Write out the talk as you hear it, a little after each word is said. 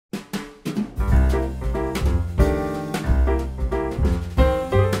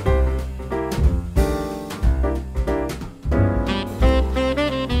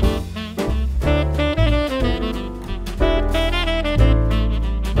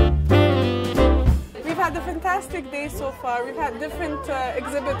fantastic day so far. We've had different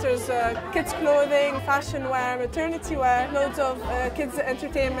exhibitors, kids clothing, fashion wear, maternity wear, loads of kids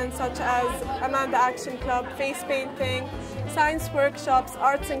entertainment such as Amanda Action Club, face painting, science workshops,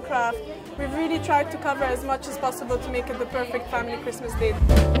 arts and craft. We've really tried to cover as much as possible to make it the perfect family Christmas day.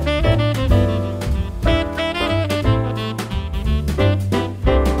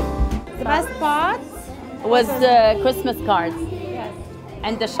 The best part was the Christmas cards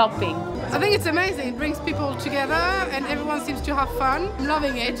and the shopping. I think it's amazing. It brings people together and everyone seems to have fun. I'm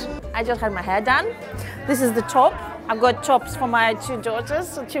loving it. I just had my hair done. This is the top. I've got tops for my two daughters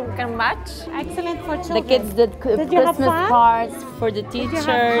so children can match. Excellent for children. The kids did Christmas cards for the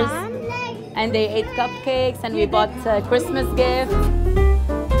teachers and they ate cupcakes and we bought Christmas gifts.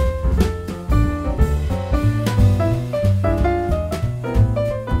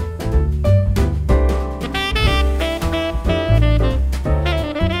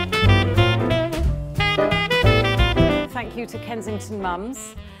 Thank you to Kensington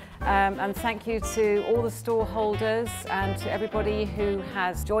Mums and thank you to all the store holders and to everybody who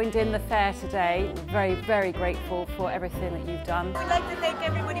has joined in the fair today. We're very, very grateful for everything that you've done. We'd like to thank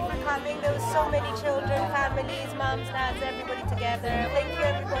everybody for coming. There was so many children, families, mums, dads, everybody together. Thank you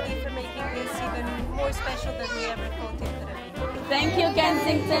everybody for making this even more special than we ever thought it could have been. Thank you,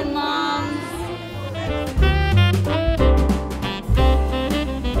 Kensington Moms.